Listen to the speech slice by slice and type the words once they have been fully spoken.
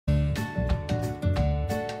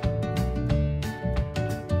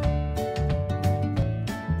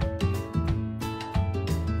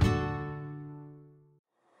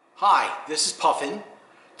Hi, this is Puffin.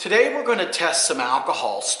 Today we're going to test some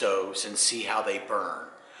alcohol stoves and see how they burn.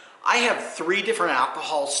 I have 3 different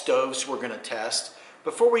alcohol stoves we're going to test.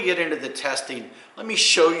 Before we get into the testing, let me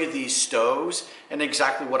show you these stoves and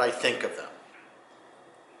exactly what I think of them.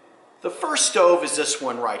 The first stove is this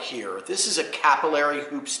one right here. This is a capillary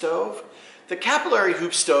hoop stove. The capillary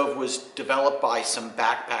hoop stove was developed by some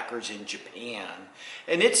backpackers in Japan,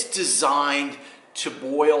 and it's designed to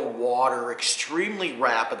boil water extremely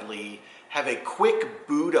rapidly, have a quick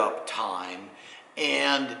boot up time,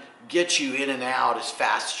 and get you in and out as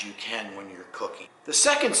fast as you can when you're cooking. The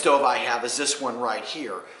second stove I have is this one right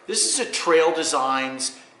here. This is a Trail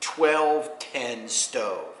Designs 1210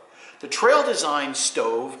 stove. The Trail Design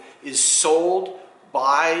stove is sold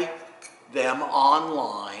by them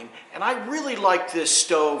online, and I really liked this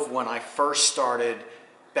stove when I first started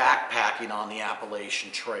backpacking on the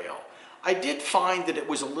Appalachian Trail. I did find that it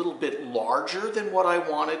was a little bit larger than what I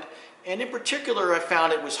wanted, and in particular I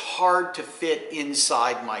found it was hard to fit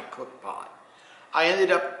inside my cook pot. I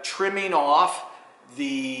ended up trimming off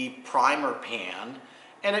the primer pan,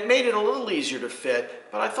 and it made it a little easier to fit,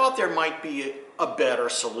 but I thought there might be a better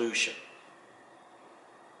solution.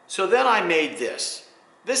 So then I made this.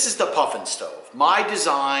 This is the Puffin Stove, my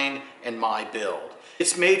design and my build.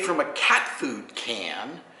 It's made from a cat food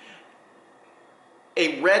can,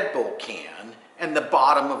 a Red Bull can, and the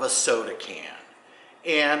bottom of a soda can.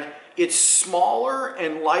 And it's smaller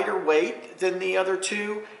and lighter weight than the other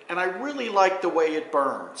two, and I really like the way it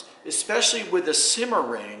burns. Especially with the simmer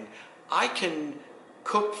ring, I can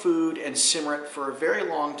cook food and simmer it for a very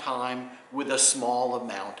long time with a small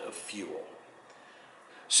amount of fuel.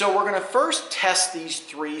 So we're going to first test these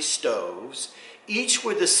 3 stoves, each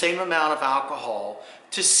with the same amount of alcohol,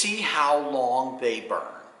 to see how long they burn.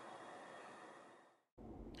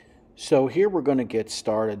 So here we're going to get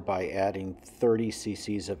started by adding 30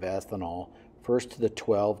 cc's of ethanol, first to the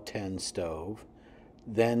 1210 stove,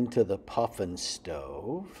 then to the Puffin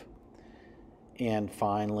stove, and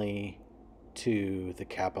finally to the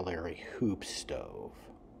capillary hoop stove.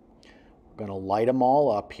 We're going to light them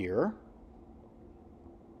all up here,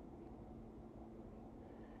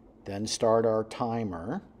 then start our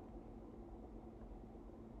timer.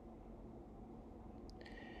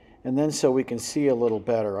 And then so we can see a little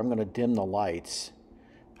better, I'm going to dim the lights.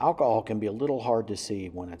 Alcohol can be a little hard to see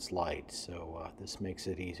when it's light, so this makes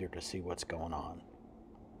it easier to see what's going on.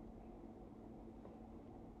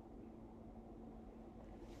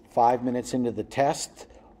 5 minutes into the test,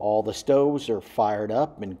 all the stoves are fired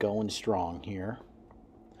up and going strong here.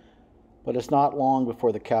 But it's not long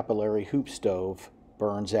before the capillary hoop stove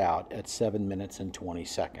burns out at 7 minutes and 20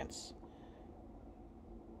 seconds.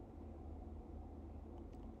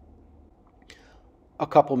 A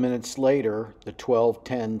couple minutes later, the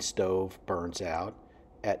 1210 stove burns out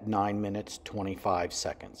at 9 minutes 25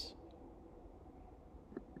 seconds.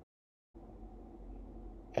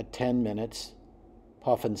 At 10 minutes,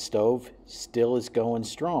 Puffin Stove still is going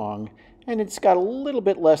strong, and it's got a little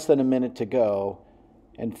bit less than a minute to go.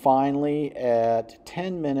 And finally, at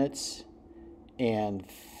 10 minutes and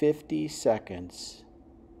 50 seconds,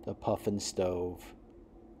 the Puffin Stove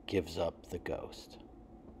gives up the ghost.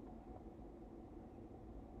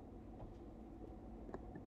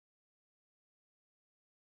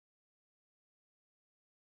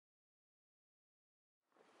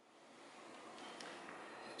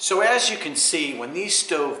 So as you can see, when these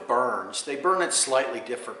stove burns, they burn at slightly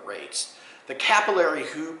different rates. The capillary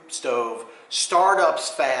hoop stove startups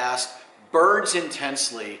fast, burns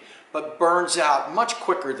intensely, but burns out much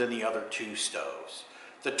quicker than the other 2 stoves.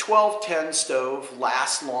 The 1210 stove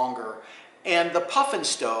lasts longer, and the Puffin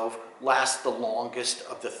stove lasts the longest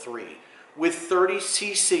of the 3. With 30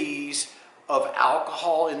 cc's of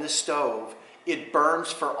alcohol in the stove, it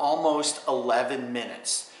burns for almost 11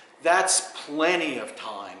 minutes. That's plenty of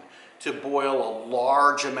time to boil a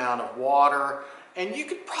large amount of water, and you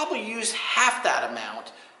could probably use half that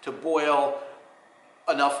amount to boil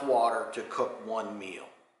enough water to cook 1 meal.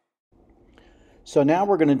 So now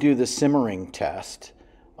we're going to do the simmering test.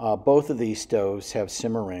 Both of these stoves have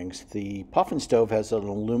simmer rings. The Puffin stove has an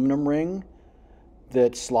aluminum ring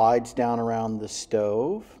that slides down around the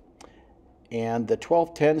stove, and the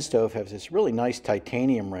 1210 stove has this really nice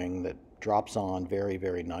titanium ring that drops on very,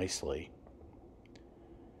 very nicely.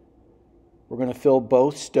 We're going to fill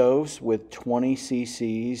both stoves with 20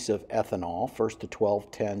 cc's of ethanol, first the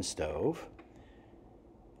 1210 stove,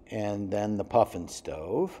 and then the Puffin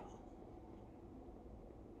stove.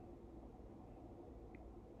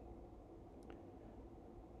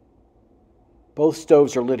 Both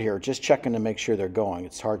stoves are lit here, just checking to make sure they're going.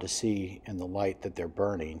 It's hard to see in the light that they're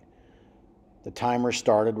burning. The timer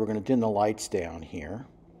started. We're going to dim the lights down here.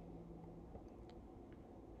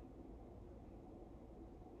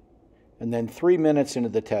 And then 3 minutes into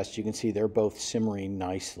the test, you can see they're both simmering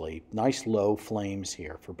nicely. Nice low flames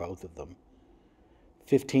here for both of them.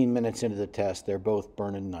 15 minutes into the test, they're both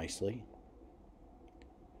burning nicely.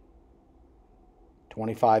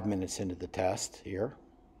 25 minutes into the test here.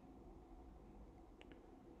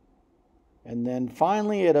 And then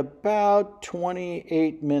finally at about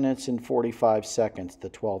 28 minutes and 45 seconds, the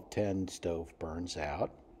 1210 stove burns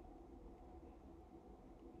out.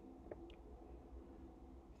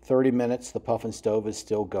 30 minutes, the Puffin Stove is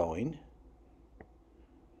still going.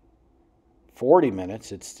 40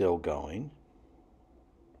 minutes, it's still going.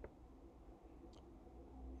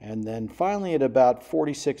 And then finally at about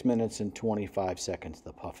 46 minutes and 25 seconds,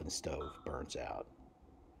 the Puffin Stove burns out.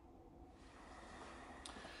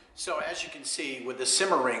 So as you can see, with the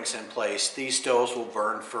simmer rings in place, these stoves will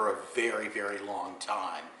burn for a very, very long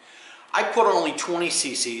time. I put only 20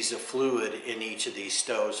 cc's of fluid in each of these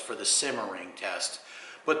stoves for the simmering test,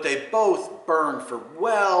 but they both burn for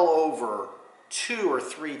well over 2 or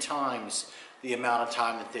 3 times the amount of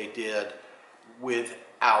time that they did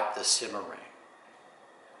without the simmering.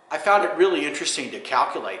 I found it really interesting to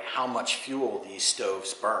calculate how much fuel these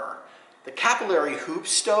stoves burn. The capillary hoop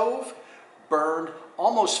stove burned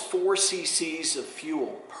almost 4 cc's of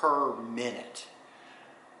fuel per minute.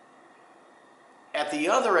 At the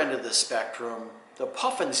other end of the spectrum, the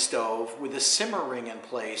Puffin Stove with a simmer ring in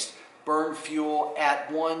place burned fuel at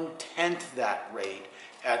 1/10 that rate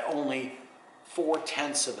at only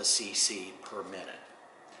 4/10 of a cc per minute.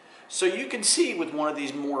 So you can see with one of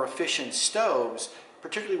these more efficient stoves,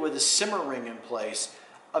 particularly with a simmer ring in place,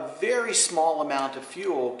 a very small amount of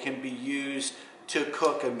fuel can be used to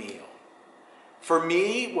cook a meal. For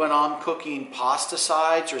me, when I'm cooking pasta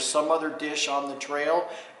sides or some other dish on the trail,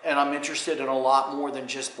 and I'm interested in a lot more than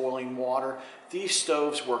just boiling water, these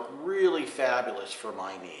stoves work really fabulous for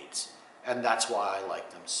my needs. And that's why I like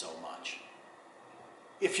them so much.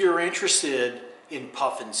 If you're interested in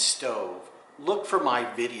Puffin Stove, look for my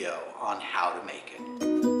video on how to make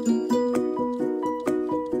it.